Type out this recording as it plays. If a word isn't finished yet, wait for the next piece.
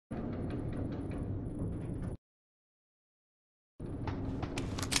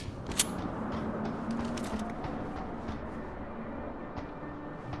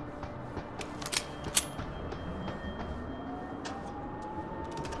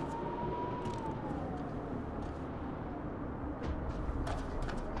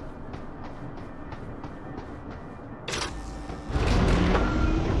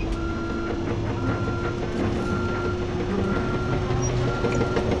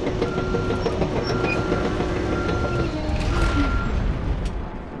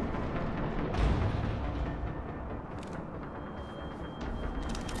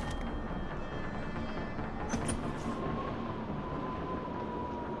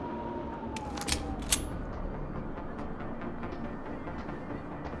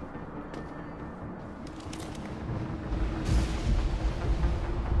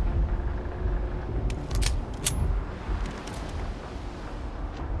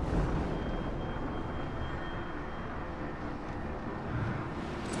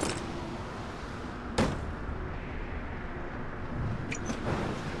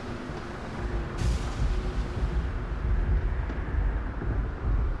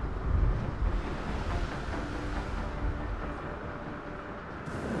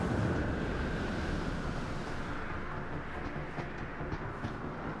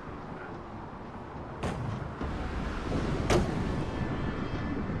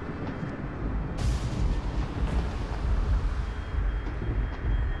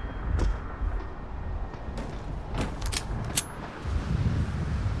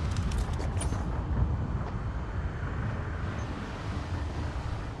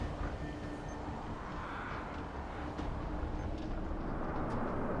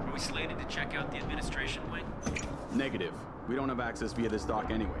slated to check out the administration wing? Negative. We don't have access via this dock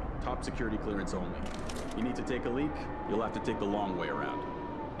anyway. Top security clearance only. You need to take a leak, you'll have to take the long way around.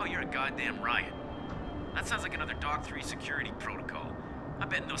 Oh, you're a goddamn riot. That sounds like another Dock 3 security protocol. I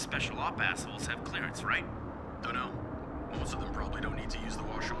bet those special op assholes have clearance, right? Dunno. Most of them probably don't need to use the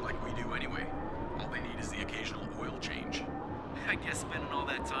washroom like we do anyway. All they need is the occasional oil change. I guess spending all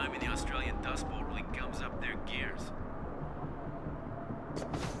that time in the Australian Dust Bowl really gums up their gears.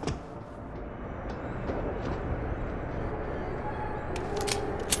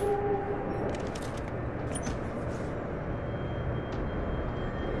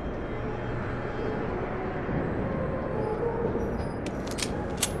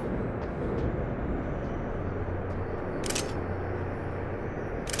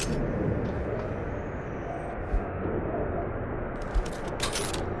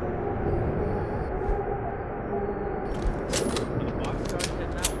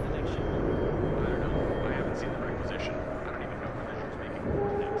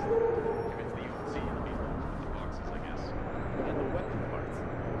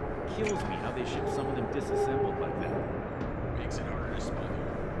 Kills me how they ship some of them disassembled like that. Makes it harder to spot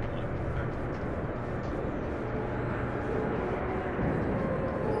you.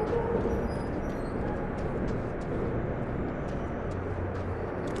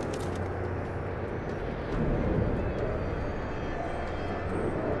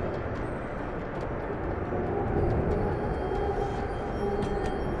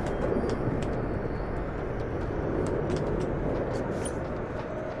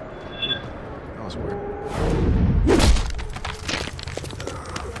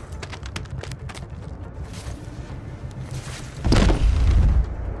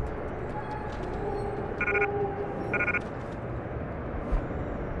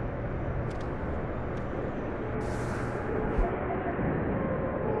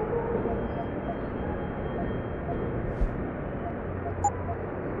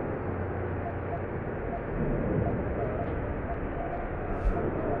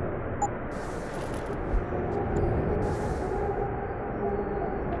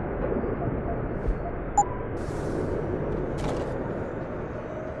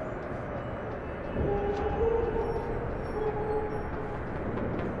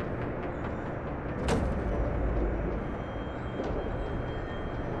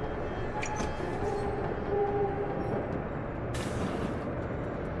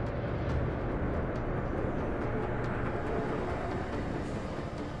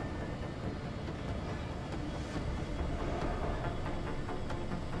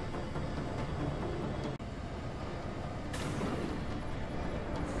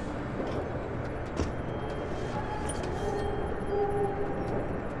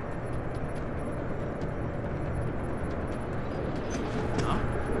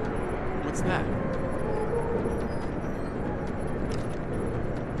 What's that?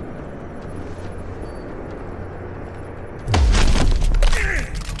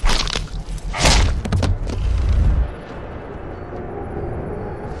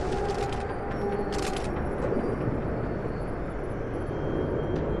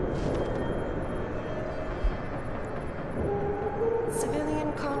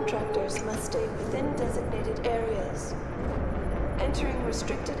 Civilian contractors must stay within designated areas. Entering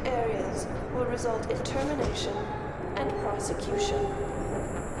restricted areas will result in termination and prosecution.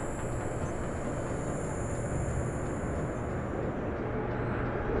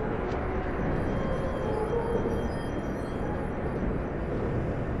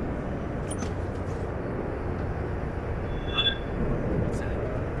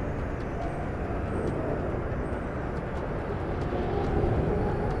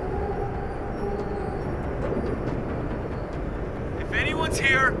 If anyone's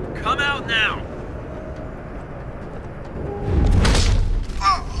here, come out now!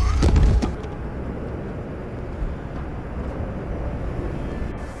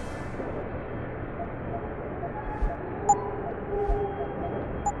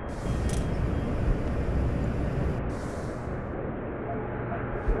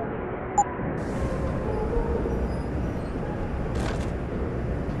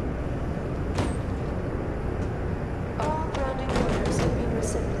 All grounding orders have been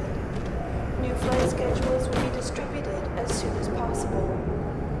rescinded. New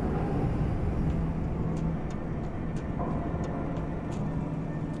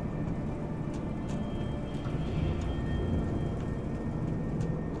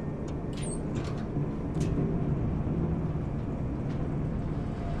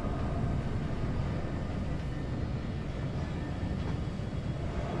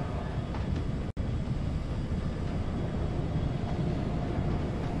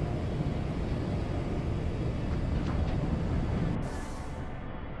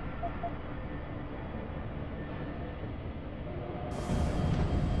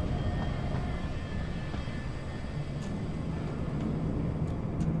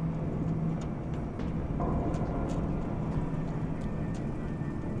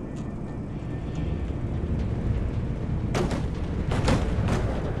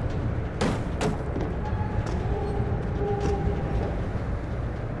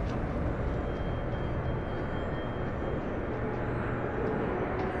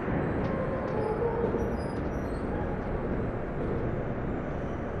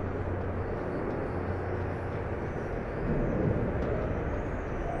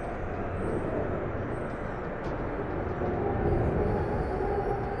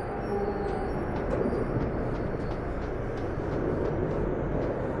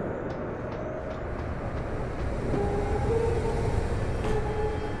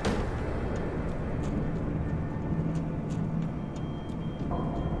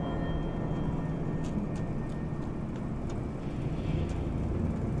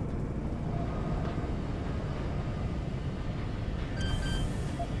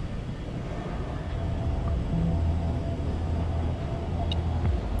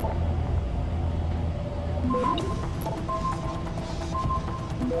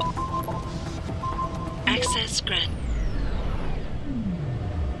Access granted.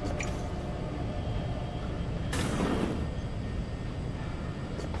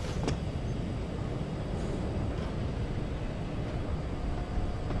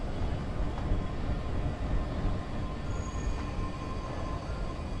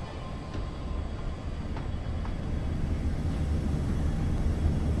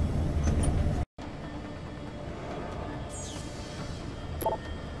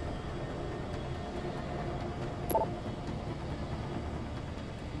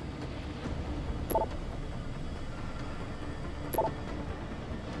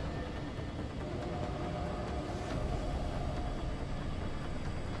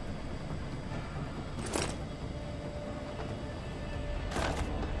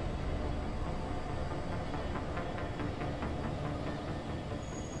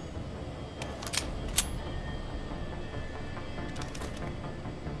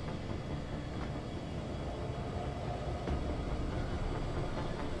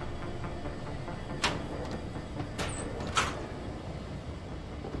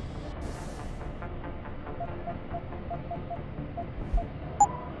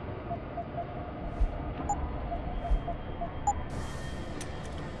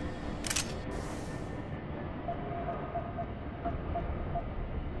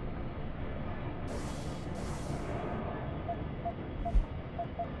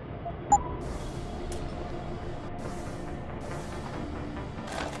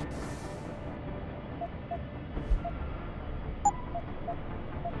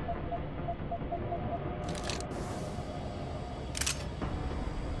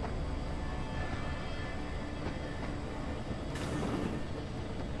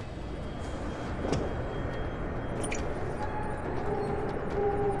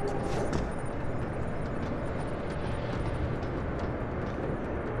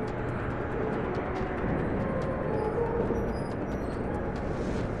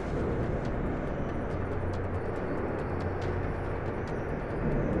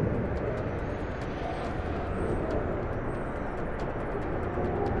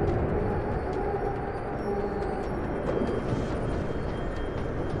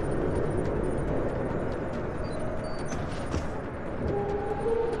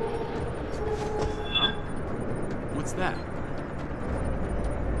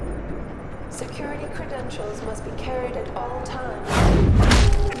 Security credentials must be carried at all times.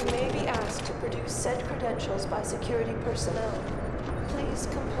 You may be asked to produce said credentials by security personnel. Please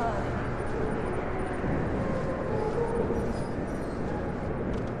comply.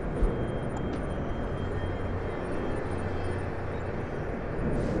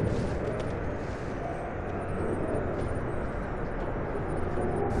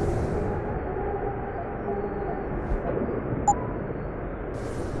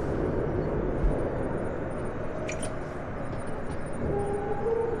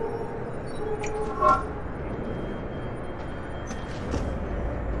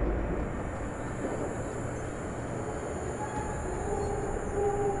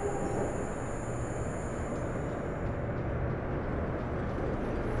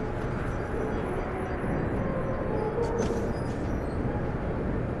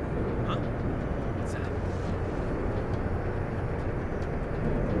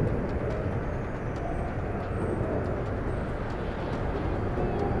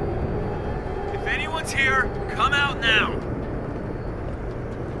 Here, come out now!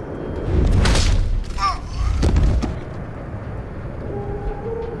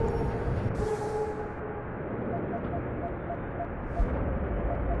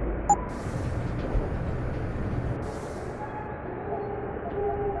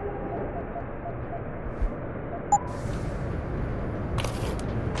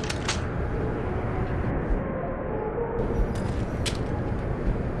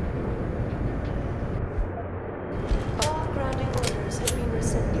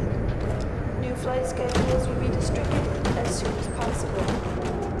 Flight schedules will be distributed as soon as possible.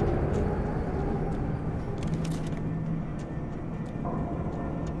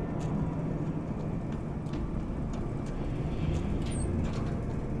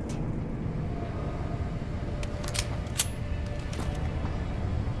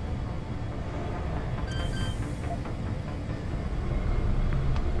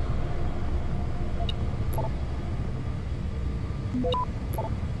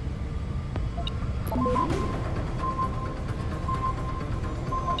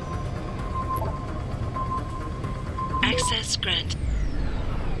 Access granted.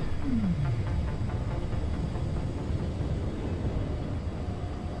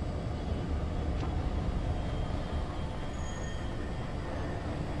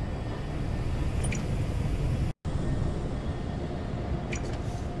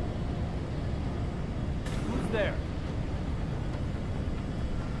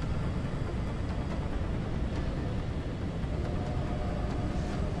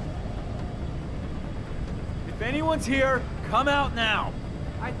 If anyone's here, come out now.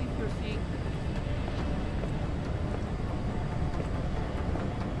 I think you're seeing...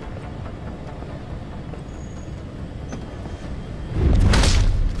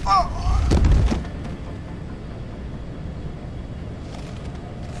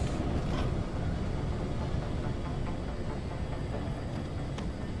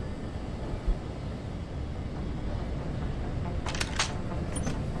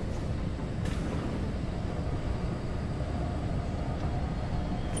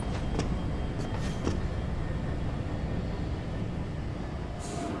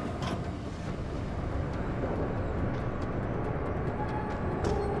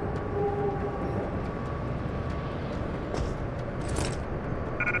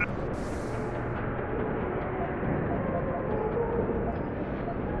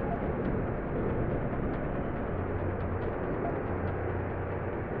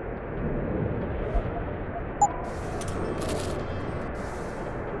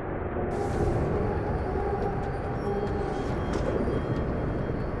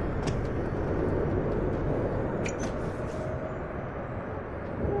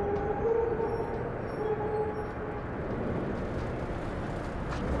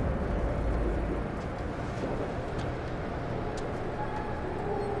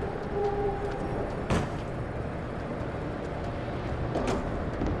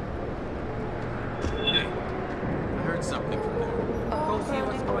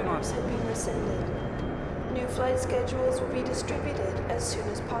 Have been rescinded. New flight schedules will be distributed as soon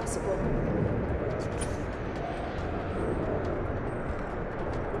as possible.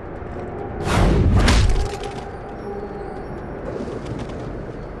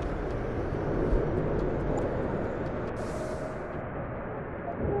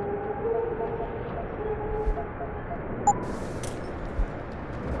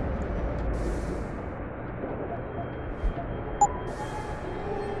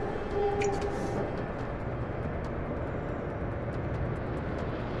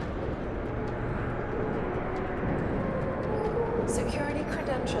 Security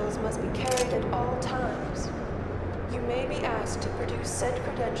credentials must be carried at all times. You may be asked to produce said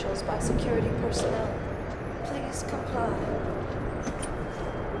credentials by security personnel. Please comply.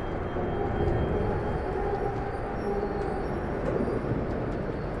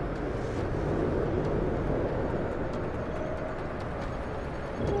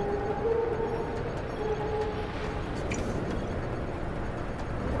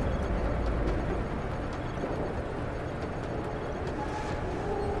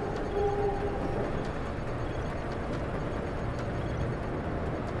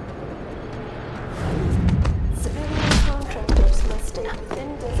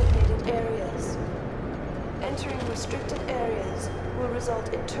 Restricted areas will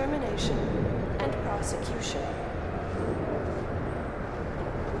result in termination and prosecution.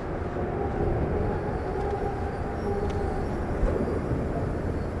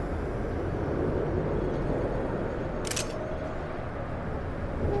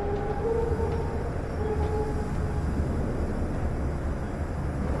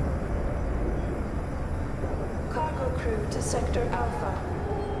 Cargo crew to Sector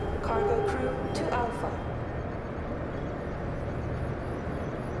Alpha. Cargo crew to Alpha.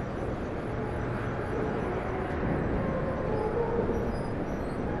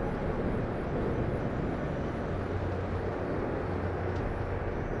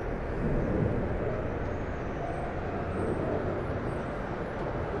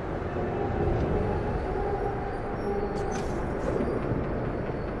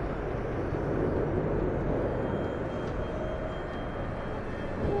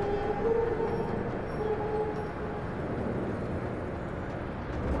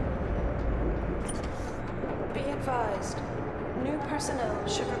 Advised. New personnel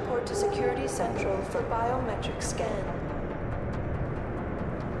should report to Security Central for biometric scan.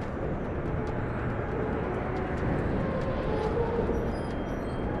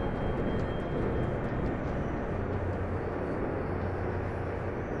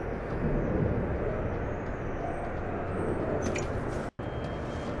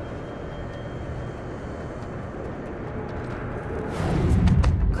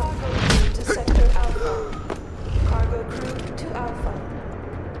 Cargo crew to Sector Alpha. Cargo crew to Alpha.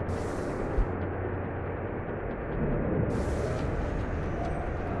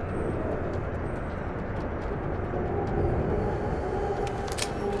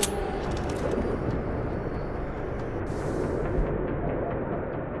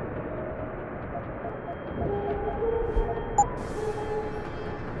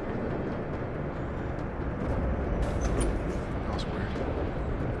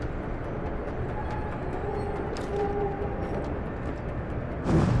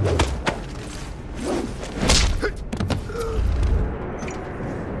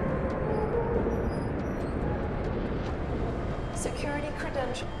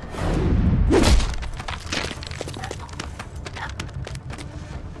 charge.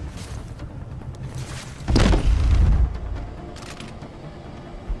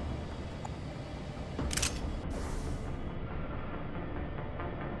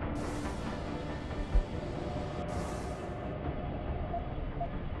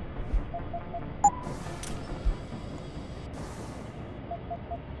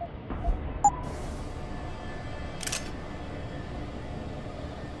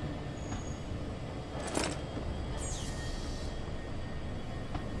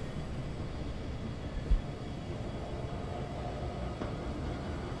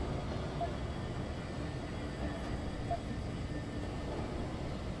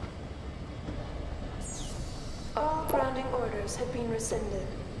 All grounding orders have been rescinded.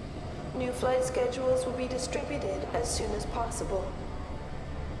 New flight schedules will be distributed as soon as possible.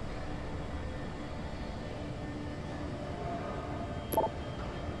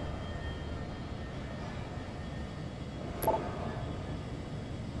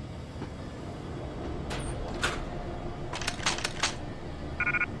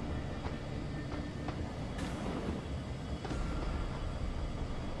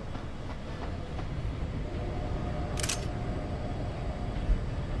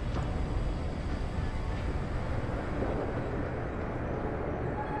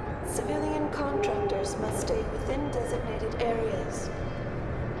 Civilian contractors must stay within designated areas.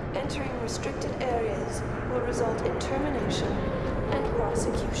 Entering restricted areas will result in termination and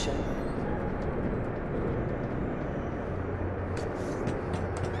prosecution.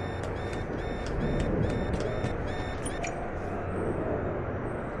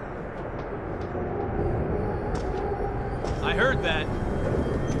 I heard that.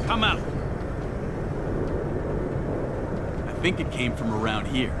 Come out. I think it came from around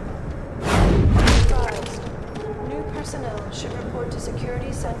here. Advised. New personnel should report to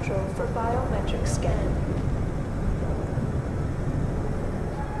Security Central for biometric scan.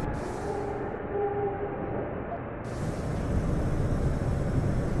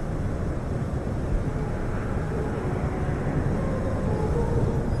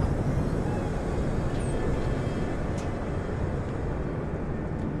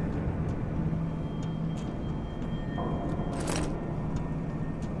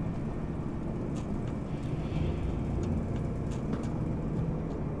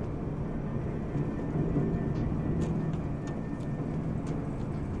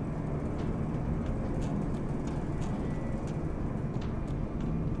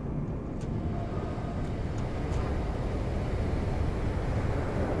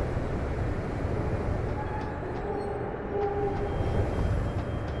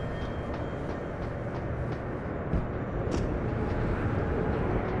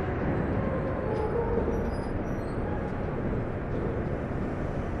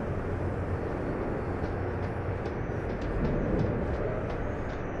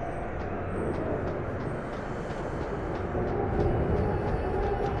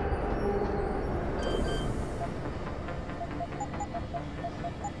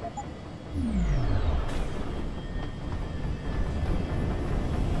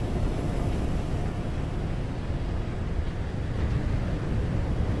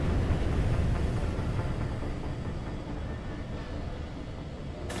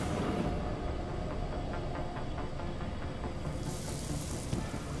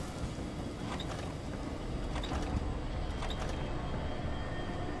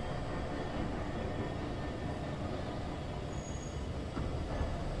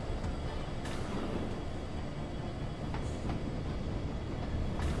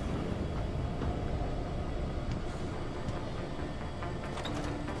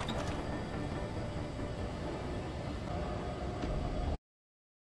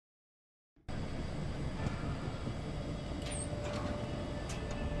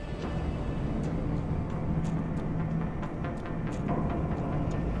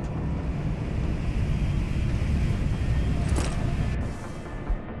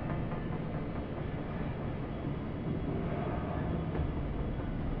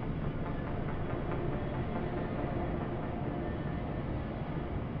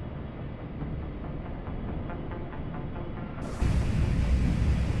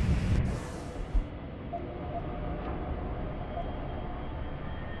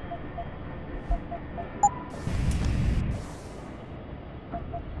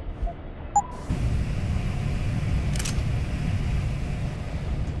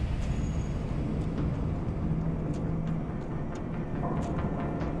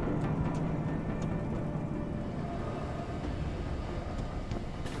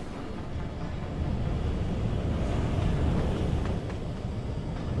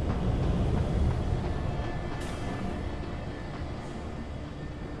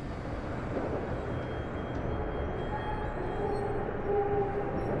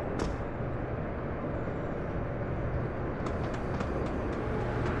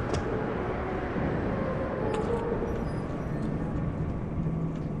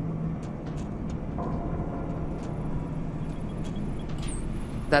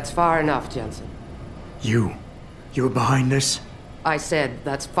 That's far enough, Jensen. You're behind this? I said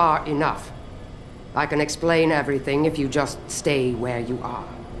that's far enough. I can explain everything if you just stay where you are.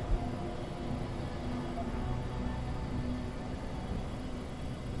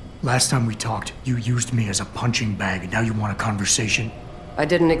 Last time we talked, you used me as a punching bag, and now you want a conversation? I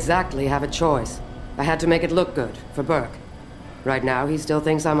didn't exactly have a choice. I had to make it look good, for Burke. Right now, he still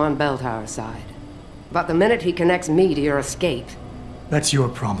thinks I'm on Belltower's side. But the minute he connects me to your escape... That's your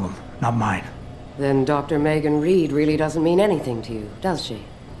problem, not mine. Then Dr. Megan Reed really doesn't mean anything to you, does she?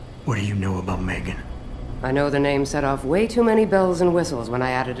 What do you know about Megan? I know the name set off way too many bells and whistles when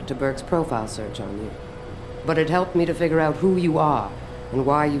I added it to Burke's profile search on you. But it helped me to figure out who you are and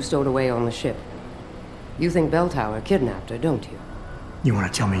why you stowed away on the ship. You think Belltower kidnapped her, don't you? You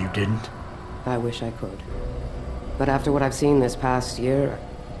want to tell me you didn't? I wish I could. But after what I've seen this past year,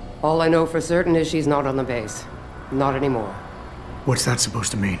 all I know for certain is she's not on the base. Not anymore. What's that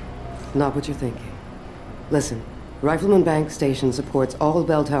supposed to mean? Not what you're thinking. Listen, Rifleman Bank Station supports all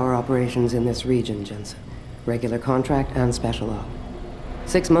Belltower operations in this region, Jensen. Regular contract and special op.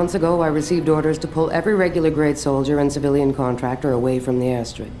 6 months ago, I received orders to pull every regular grade soldier and civilian contractor away from the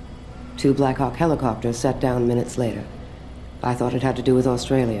airstrip. 2 Black Hawk helicopters set down minutes later. I thought it had to do with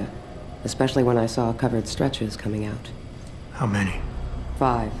Australia, especially when I saw covered stretchers coming out. How many?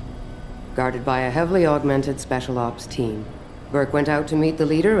 5. Guarded by a heavily augmented special ops team. Burke went out to meet the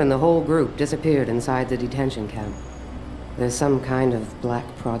leader, and the whole group disappeared inside the detention camp. There's some kind of black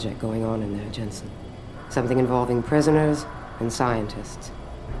project going on in there, Jensen. Something involving prisoners and scientists.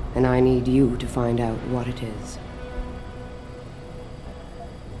 And I need you to find out what it is.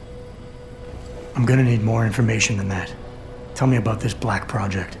 I'm gonna need more information than that. Tell me about this black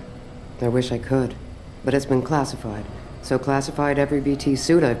project. I wish I could, but it's been classified. So classified every BT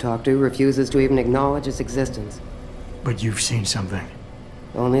suit I've talked to refuses to even acknowledge its existence. But you've seen something.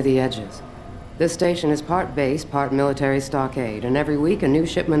 Only the edges. This station is part base, part military stockade, and every week a new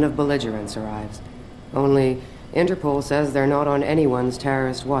shipment of belligerents arrives. Only, Interpol says they're not on anyone's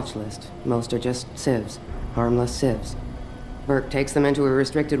terrorist watch list. Most are just civs. Harmless civs. Burke takes them into a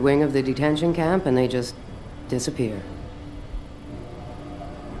restricted wing of the detention camp, and they just disappear.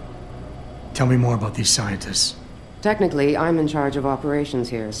 Tell me more about these scientists. Technically, I'm in charge of operations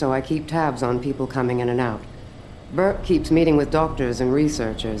here, so I keep tabs on people coming in and out. Burke keeps meeting with doctors and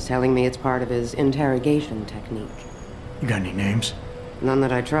researchers, telling me it's part of his interrogation technique. You got any names? None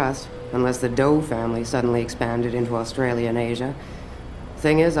that I trust, unless the Doe family suddenly expanded into Australia and Asia.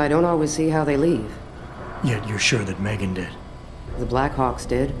 Thing is, I don't always see how they leave. Yet you're sure that Megan did. The Black Hawks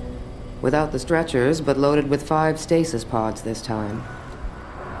did. Without the stretchers, but loaded with 5 stasis pods this time.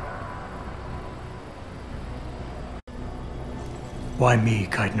 Why me,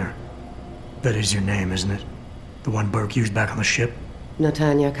 Keitner? That is your name, isn't it? The one Burke used back on the ship?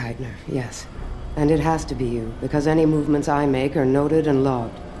 Natanya Keitner, yes. And it has to be you, because any movements I make are noted and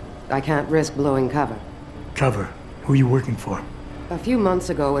logged. I can't risk blowing cover. Cover? Who are you working for? A few months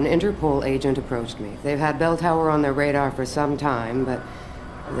ago, an Interpol agent approached me. They've had Belltower on their radar for some time, but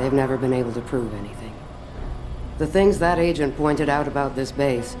they've never been able to prove anything. The things that agent pointed out about this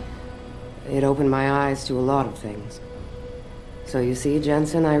base, it opened my eyes to a lot of things. So you see,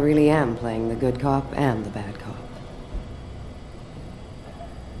 Jensen, I really am playing the good cop and the bad cop.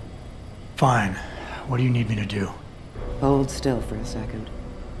 Fine. What do you need me to do? Hold still for a second.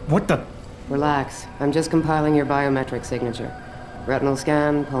 What the... Relax. I'm just compiling your biometric signature. Retinal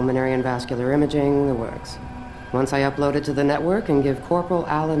scan, pulmonary and vascular imaging, the works. Once I upload it to the network and give Corporal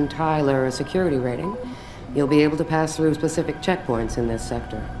Alan Tyler a security rating, you'll be able to pass through specific checkpoints in this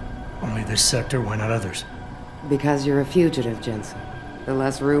sector. Only this sector? Why not others? Because you're a fugitive, Jensen. The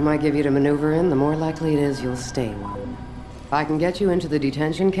less room I give you to maneuver in, the more likely it is you'll stay one. I can get you into the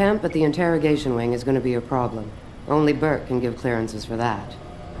detention camp, but the interrogation wing is going to be a problem. Only Burke can give clearances for that.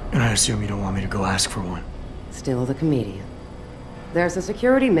 And I assume you don't want me to go ask for one. Still the comedian. There's a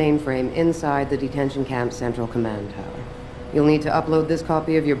security mainframe inside the detention camp's central command tower. You'll need to upload this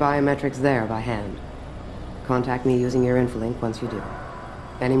copy of your biometrics there by hand. Contact me using your infolink once you do.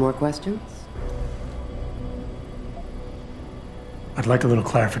 Any more questions? I'd like a little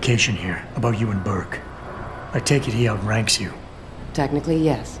clarification here about you and Burke. I take it he outranks you. Technically,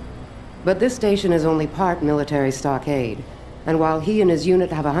 yes. But this station is only part military stockade. And while he and his unit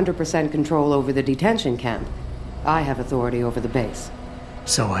have 100% control over the detention camp, I have authority over the base.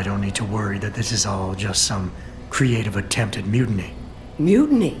 So I don't need to worry that this is all just some creative attempt at mutiny.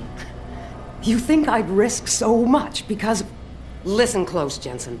 Mutiny? You think I'd risk so much because... Listen close,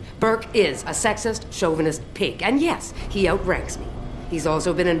 Jensen. Burke is a sexist, chauvinist pig. And yes, he outranks me. He's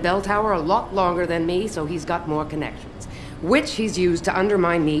also been in Belltower a lot longer than me, so he's got more connections. which he's used to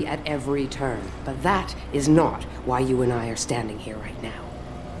undermine me at every turn. But that is not why you and I are standing here right now.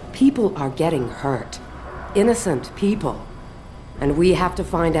 People are getting hurt. Innocent people. And we have to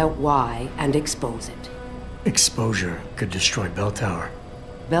find out why and expose it. Exposure could destroy Bell Tower.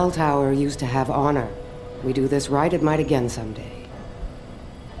 Bell Tower used to have honor. We do this right, it might again someday.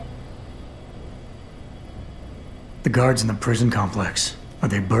 The guards in the prison complex, are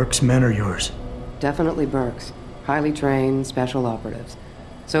they Burke's men or yours? Definitely Burke's. Highly trained, special operatives.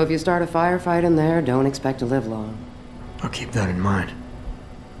 So if you start a firefight in there, don't expect to live long. I'll keep that in mind.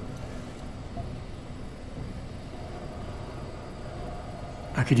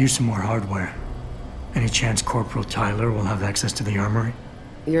 I could use some more hardware. Any chance Corporal Tyler will have access to the armory?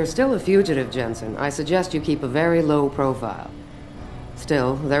 You're still a fugitive, Jensen. I suggest you keep a very low profile.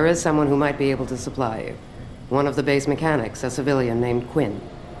 Still, there is someone who might be able to supply you. One of the base mechanics, a civilian named Quinn.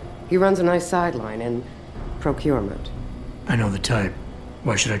 He runs a nice sideline in procurement. I know the type.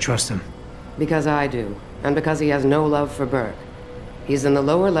 Why should I trust him? Because I do, and because he has no love for Burke. He's in the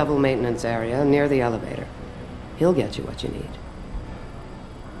lower level maintenance area near the elevator. He'll get you what you need.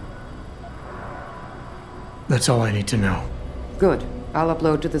 That's all I need to know. Good. I'll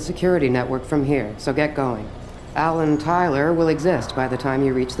upload to the security network from here, so get going. Alan Tyler will exist by the time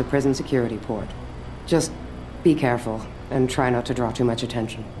you reach the prison security port. Just be careful, and try not to draw too much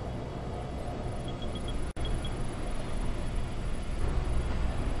attention.